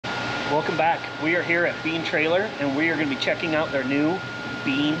Welcome back. We are here at Bean Trailer and we are going to be checking out their new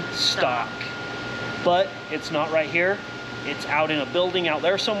Bean stock. But it's not right here. It's out in a building out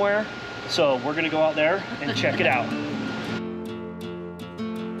there somewhere. So we're going to go out there and check it out.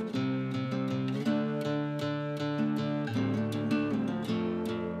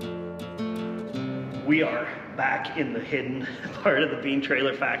 We are back in the hidden part of the Bean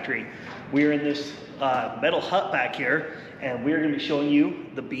Trailer factory. We are in this metal hut back here, and we're going to be showing you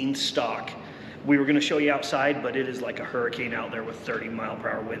the Bean stock. We were going to show you outside, but it is like a hurricane out there with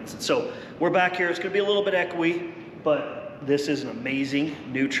 30-mile-per-hour winds. So we're back here. It's going to be a little bit echoey, but this is an amazing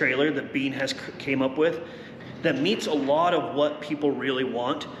new trailer that Bean has came up with that meets a lot of what people really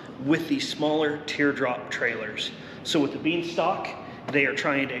want with these smaller teardrop trailers. So with the Bean stock, they are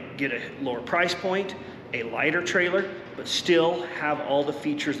trying to get a lower price point, a lighter trailer, but still have all the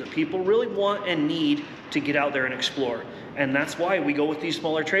features that people really want and need to get out there and explore. And that's why we go with these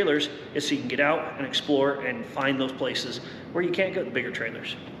smaller trailers, is so you can get out and explore and find those places where you can't go with the bigger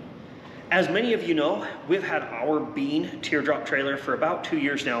trailers. As many of you know, we've had our Bean teardrop trailer for about 2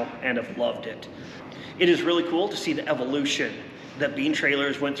 years now and have loved it. It is really cool to see the evolution that Bean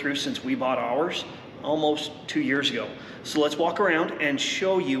trailers went through since we bought ours almost 2 years ago. So let's walk around and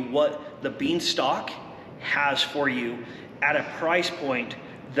show you what the Bean stock has for you at a price point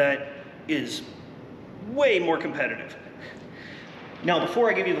that is way more competitive. Now, before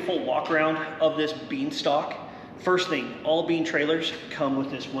I give you the full walk around of this Bean stock, first thing, all Bean trailers come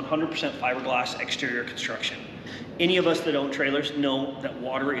with this 100% fiberglass exterior construction. Any of us that own trailers know that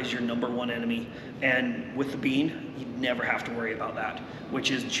water is your #1 enemy, and with the Bean, you never have to worry about that,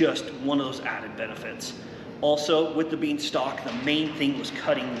 which is just one of those added benefits. Also, with the Bean stock, the main thing was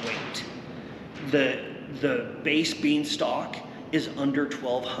cutting weight. The base Bean stock is under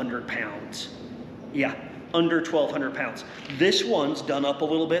 1,200 pounds. Yeah, under 1,200 pounds. This one's done up a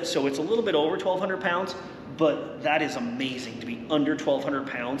little bit, so it's a little bit over 1,200 pounds, but that is amazing to be under 1,200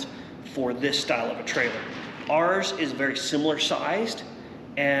 pounds for this style of a trailer. Ours is very similar sized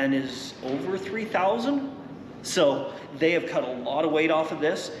and is over 3,000. So they have cut a lot of weight off of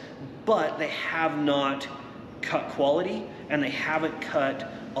this, but they have not cut quality and they haven't cut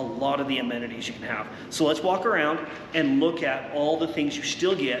a lot of the amenities you can have. So let's walk around and look at all the things you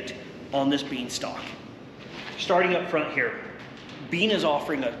still get on this Bean stock. Starting up front here, Bean is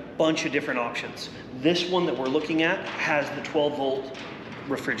offering a bunch of different options. This one that we're looking at has the 12-volt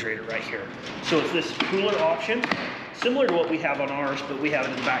refrigerator right here. So it's this cooler option, similar to what we have on ours, but we have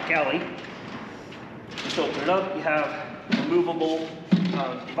it in the back alley. Just open it up, you have removable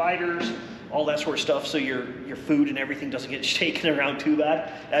dividers, all that sort of stuff, so your food and everything doesn't get shaken around too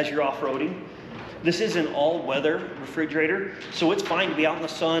bad as you're off-roading. This is an all-weather refrigerator, so it's fine to be out in the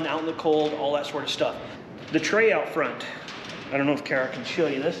sun, out in the cold, all that sort of stuff. The tray out front, I don't know if Kara can show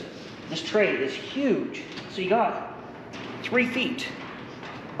you this. This tray is huge. So you got 3 feet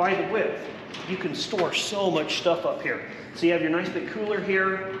by the width. You can store so much stuff up here. So you have your nice big cooler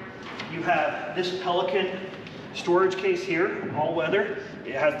here. You have this Pelican storage case here, all weather.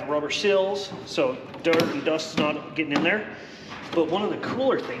 It has the rubber sills, so dirt and dust is not getting in there. But one of the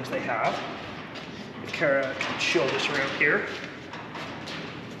cooler things they have, if Kara can show this around here,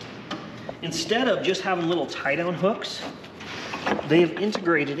 instead of just having little tie-down hooks, they've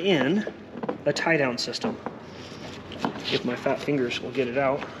integrated in a tie-down system. If my fat fingers will get it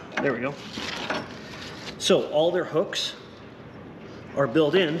out. There we go. So all their hooks are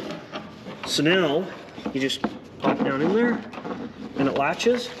built in. So now you just pop down in there and it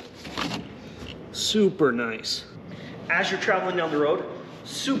latches. Super nice. As you're traveling down the road,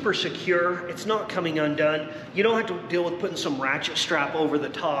 super secure. It's not coming undone. You don't have to deal with putting some ratchet strap over the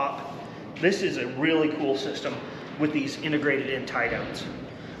top. This is a really cool system with these integrated in tie downs.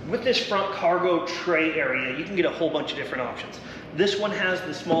 With this front cargo tray area, you can get a whole bunch of different options. This one has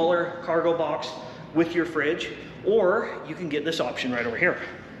the smaller cargo box with your fridge, or you can get this option right over here.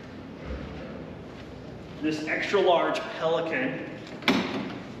 This extra large Pelican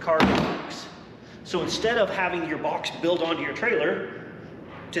cargo box. So instead of having your box built onto your trailer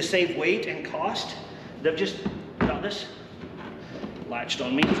to save weight and cost, they've just got this latched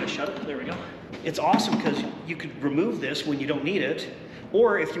on me as I shut it. There we go. It's awesome because you could remove this when you don't need it,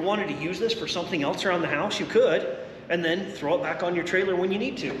 or if you wanted to use this for something else around the house, you could, and then throw it back on your trailer when you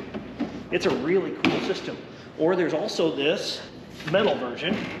need to. It's a really cool system. Or there's also this metal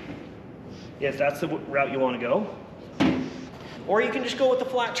version, if that's the route you want to go. Or you can just go with the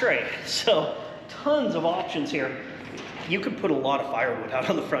flat tray. So tons of options here. You could put a lot of firewood out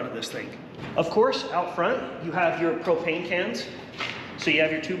on the front of this thing. Of course, out front, you have your propane cans. So you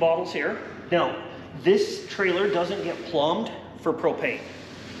have your 2 bottles here. Now, this trailer doesn't get plumbed for propane.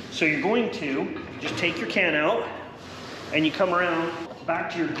 So you're going to just take your can out and you come around back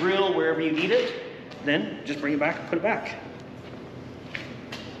to your grill wherever you need it, then just bring it back and put it back.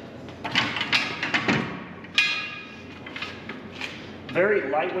 Very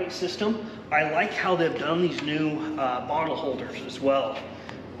lightweight system. I like how they've done these new bottle holders as well.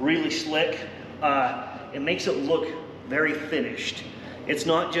 Really slick. It makes it look very finished. It's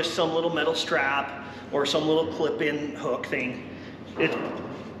not just some little metal strap or some little clip-in hook thing.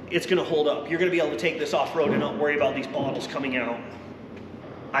 It's gonna hold up. You're gonna be able to take this off-road and not worry about these bottles coming out.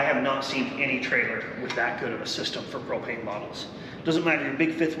 I have not seen any trailer with that good of a system for propane bottles. Doesn't matter, your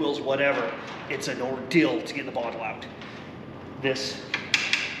big fifth wheels, whatever, it's an ordeal to get the bottle out. This,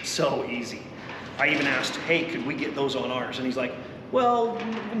 so easy. I even asked, hey, could we get those on ours? And he's like, well,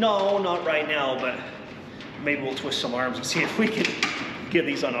 no, not right now, but maybe we'll twist some arms and see if we can get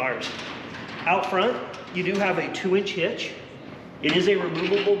these on ours. Out front, you do have a 2-inch hitch. It is a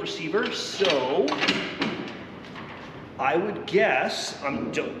removable receiver, so I would guess,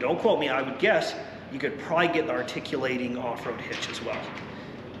 don't quote me, I would guess you could probably get the articulating off-road hitch as well.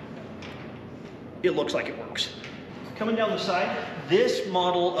 It looks like it works. Coming down the side, this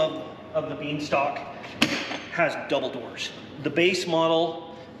model of the Beanstalk has double doors. The base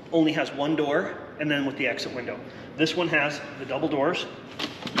model only has one door, and then with the exit window. This one has the double doors.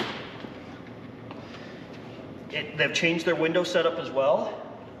 They've changed their window setup as well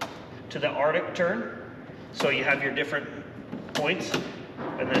to the Arctic turn. So you have your different points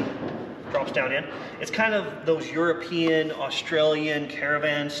and then drops down in. It's kind of those European, Australian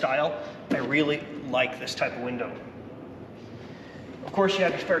caravan style. I really like this type of window. Of course, you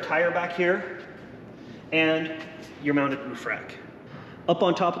have your spare tire back here and your mounted roof rack. Up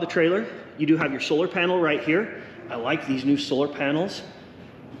on top of the trailer, you do have your solar panel right here. I like these new solar panels.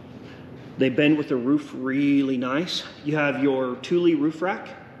 They bend with the roof really nice. You have your Thule roof rack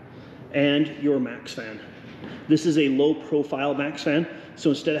and your max fan. This is a low profile max fan. So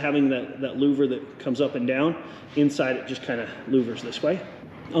instead of having that louver that comes up and down, inside it just kind of louvers this way.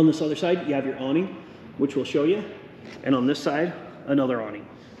 On this other side, you have your awning, which we'll show you. And on this side, another awning.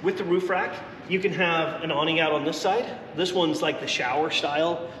 With the roof rack, you can have an awning out on this side. This one's like the shower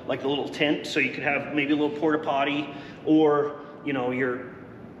style, like the little tent. So you could have maybe a little porta potty or, you know, your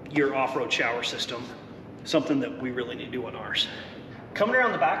off-road shower system. Something that we really need to do on ours. Coming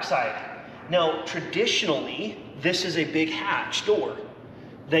around the back side. Now, traditionally, this is a big hatch door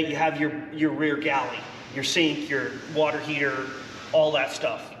that you have your rear galley, your sink, your water heater, all that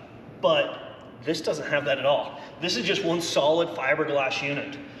stuff. But this doesn't have that at all. This is just one solid fiberglass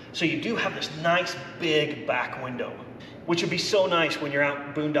unit. So you do have this nice big back window, which would be so nice when you're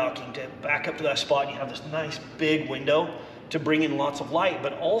out boondocking to back up to that spot and you have this nice big window to bring in lots of light,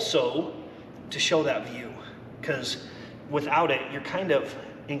 but also to show that view. Because without it, you're kind of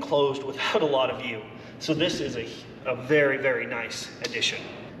enclosed without a lot of view. So this is a very, very nice addition.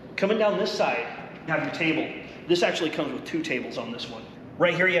 Coming down this side, you have your table. This actually comes with 2 tables on this one.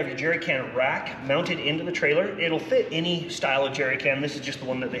 Right here you have your jerry can rack mounted into the trailer. It'll fit any style of jerry can. This is just the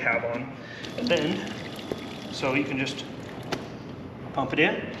one that they have on. And then, so you can just pump it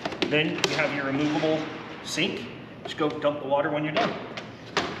in. Then you have your removable sink. Just go dump the water when you're done.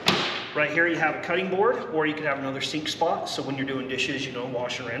 Right here you have a cutting board, or you can have another sink spot. So when you're doing dishes, you know,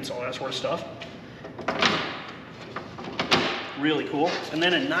 wash and rinse, all that sort of stuff. Really cool. And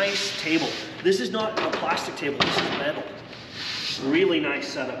then a nice table. This is not a plastic table, this is metal. Really nice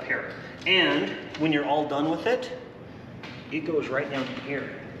setup here. And when you're all done with it, it goes right down in here.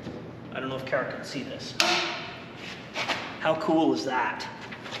 I don't know if Kara can see this. How cool is that?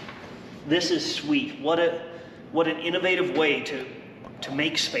 This is sweet. What an innovative way to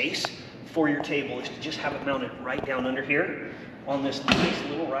make space for your table is to just have it mounted right down under here on this nice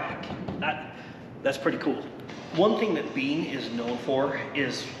little rack. That's pretty cool. One thing that Bean is known for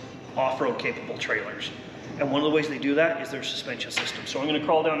is off-road capable trailers. And one of the ways they do that is their suspension system. So I'm going to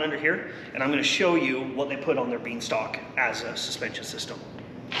crawl down under here and I'm going to show you what they put on their Beanstalk as a suspension system.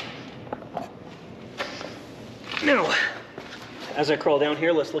 Now, as I crawl down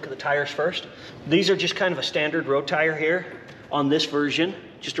here, let's look at the tires first. These are just kind of a standard road tire here on this version,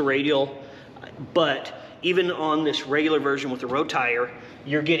 just a radial. But even on this regular version with the road tire,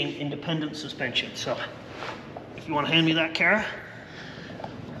 you're getting independent suspension. So if you want to hand me that, Kara.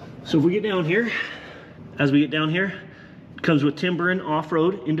 So if we get down here, as we get down here, it comes with Timberin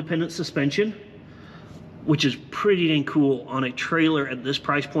off-road independent suspension, which is pretty dang cool on a trailer at this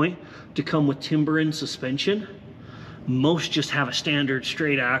price point to come with Timberin suspension. Most just have a standard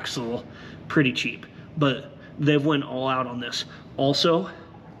straight axle, pretty cheap, but they've went all out on this. Also,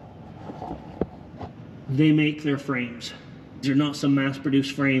 they make their frames They're not some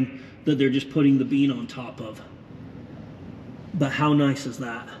mass-produced frame that they're just putting the bean on top of. But how nice is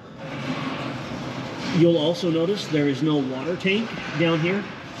that? You'll also notice there is no water tank down here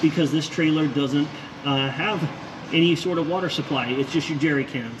because this trailer doesn't have any sort of water supply. It's just your jerry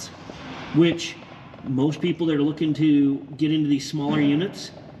cans, which most people that are looking to get into these smaller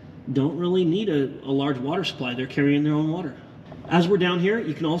units don't really need a large water supply. They're carrying their own water. As we're down here,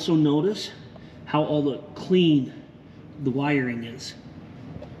 you can also notice how all the clean the wiring is.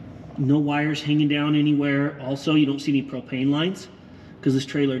 No wires hanging down anywhere. Also, you don't see any propane lines because this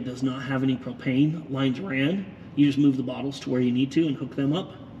trailer does not have any propane lines ran. You just move the bottles to where you need to and hook them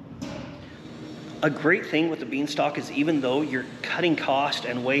up. A great thing with the Beanstalk is even though you're cutting cost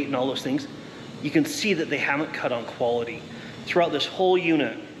and weight and all those things, you can see that they haven't cut on quality. Throughout this whole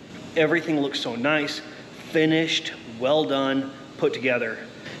unit, everything looks so nice, finished, well done, put together.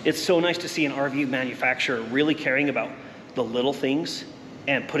 It's so nice to see an RV manufacturer really caring about the little things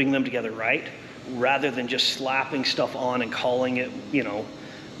and putting them together right, rather than just slapping stuff on and calling it, you know,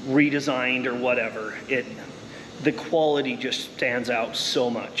 redesigned or whatever. The quality just stands out so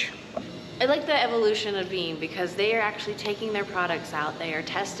much. I like the evolution of Beam because they are actually taking their products out, they are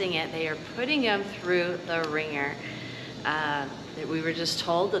testing it, they are putting them through the ringer. We were just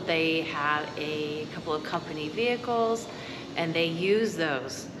told that they have a couple of company vehicles and they use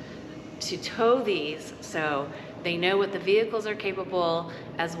those to tow these, so they know what the vehicles are capable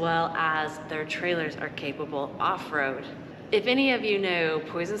as well as their trailers are capable off-road. If any of you know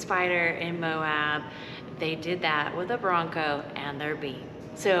Poison Spider in Moab, they did that with a Bronco and their Beam.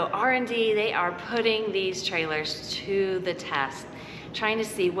 So R&D, they are putting these trailers to the test, trying to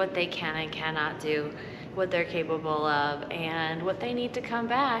see what they can and cannot do, what they're capable of, and what they need to come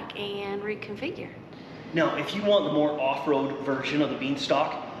back and reconfigure. Now, if you want the more off-road version of the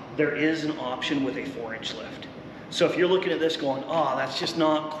Beanstalk, there is an option with a 4-inch lift. So if you're looking at this going, oh, that's just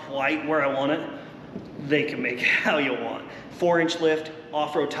not quite where I want it, they can make it how you want. 4-inch lift,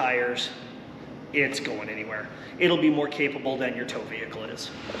 off-road tires, it's going anywhere. It'll be more capable than your tow vehicle is.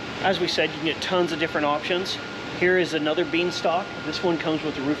 As we said, you can get tons of different options. Here is another Beanstalk. This one comes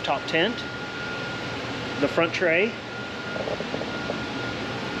with a rooftop tent, the front tray,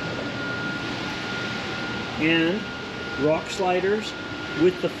 and rock sliders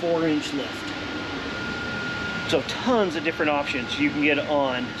with the 4-inch lift. So tons of different options you can get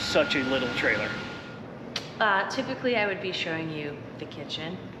on such a little trailer. Typically I would be showing you the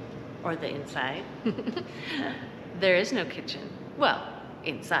kitchen or the inside. There is no kitchen. Well,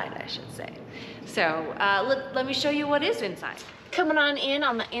 inside I should say. So let me show you what is inside. Coming on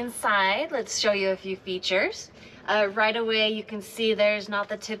the inside, let's show you a few features. Right away you can see there's not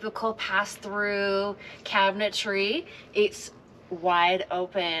the typical pass-through cabinetry. It's wide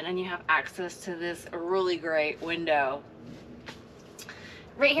open and you have access to this really great window.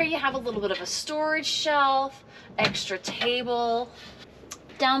 Right here you have a little bit of a storage shelf, extra table.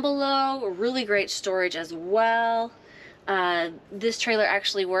 Down below, really great storage as well. This trailer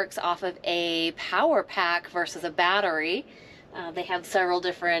actually works off of a power pack versus a battery. They have several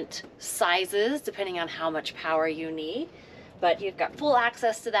different sizes depending on how much power you need, but you've got full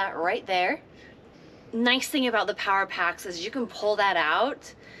access to that right there. Nice thing about the power packs is you can pull that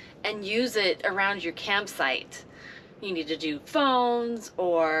out and use it around your campsite. You need to do phones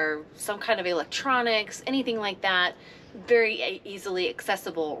or some kind of electronics, anything like that, very easily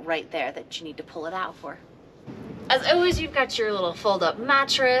accessible right there that you need to pull it out for. As always, you've got your little fold-up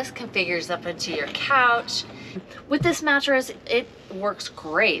mattress, configures up into your couch. With this mattress, it works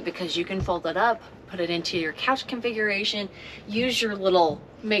great because you can fold it up, put it into your couch configuration, use your little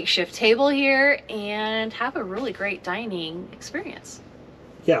makeshift table here, and have a really great dining experience.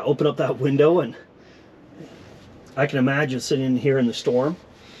 Yeah, open up that window and I can imagine sitting in here in the storm.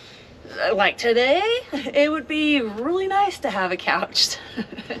 Like today, it would be really nice to have a couch.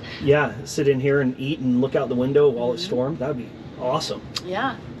 Yeah, sit in here and eat and look out the window while it's stormed. That'd be awesome.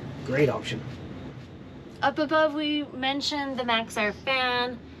 Yeah. Great option. Up above, we mentioned the MaxxAir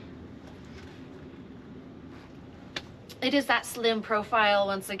fan. It is that slim profile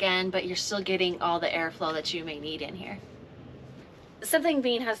once again, but you're still getting all the airflow that you may need in here. Something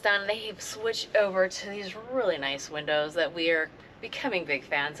Bean has done, they've switched over to these really nice windows that we are becoming big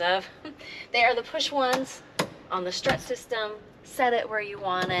fans of. They are the push ones on the strut system. Set it where you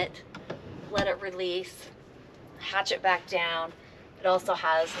want it, let it release, hatch it back down. It also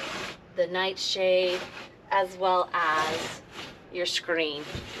has the nightshade as well as your screen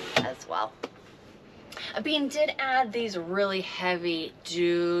as well. Bean did add these really heavy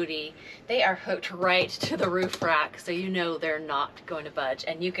duty. They are hooked right to the roof rack, so you know they're not going to budge,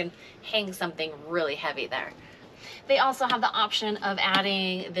 and you can hang something really heavy there. They also have the option of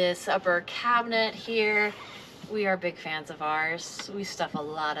adding this upper cabinet here. We are big fans of ours. We stuff a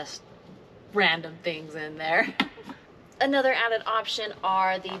lot of random things in there. Another added option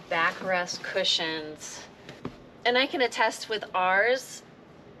are the backrest cushions. And I can attest with ours,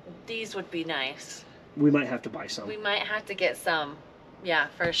 these would be nice. We might have to buy some. We might have to get some. Yeah,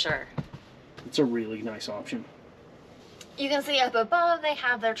 for sure. It's a really nice option. You can see up above, they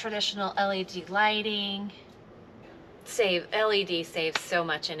have their traditional LED lighting. LED saves so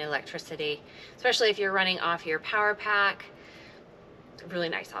much in electricity, especially if you're running off your power pack. Really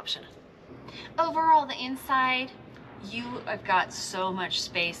nice option. Overall, the inside, you have got so much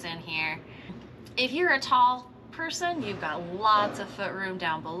space in here. If you're a tall person, you've got lots of foot room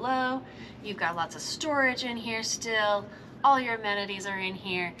down below. You've got lots of storage in here still. All your amenities are in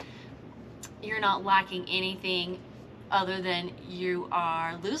here. You're not lacking anything other than you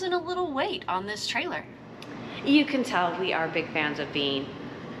are losing a little weight on this trailer. You can tell we are big fans of Bean.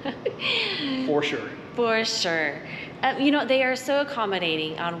 For sure. For sure. You know, they are so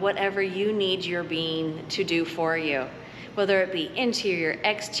accommodating on whatever you need your Bean to do for you, whether it be interior,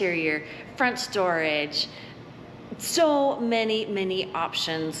 exterior, front storage. So many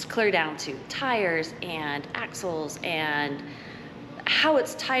options, clear down to tires and axles and how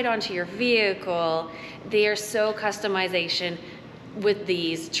it's tied onto your vehicle. They are so customization with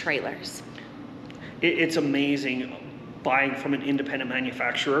these trailers. It's amazing buying from an independent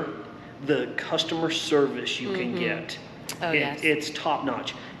manufacturer, the customer service you can get. Oh, yes. It's top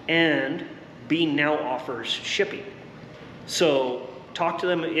notch. And Bean now offers shipping. So talk to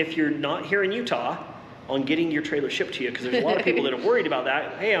them if you're not here in Utah on getting your trailer shipped to you, because there's a lot of people that are worried about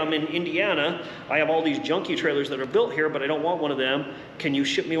that. Hey, I'm in Indiana. I have all these junky trailers that are built here, but I don't want one of them. Can you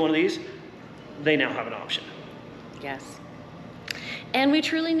ship me one of these? They now have an option. Yes. And we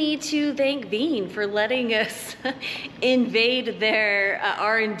truly need to thank Bean for letting us invade their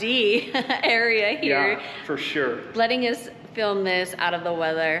R&D area here. Yeah, for sure. Letting us film this out of the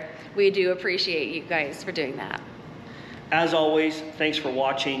weather. We do appreciate you guys for doing that. As always, thanks for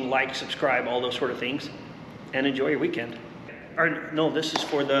watching, like, subscribe, all those sort of things, and enjoy your weekend. Or no, this is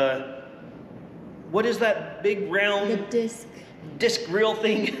for the, what is that big round? The disc reel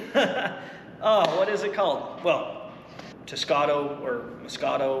thing. Oh, what is it called? Well, Moscato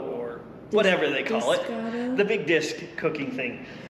or whatever they call it. The big disc cooking thing.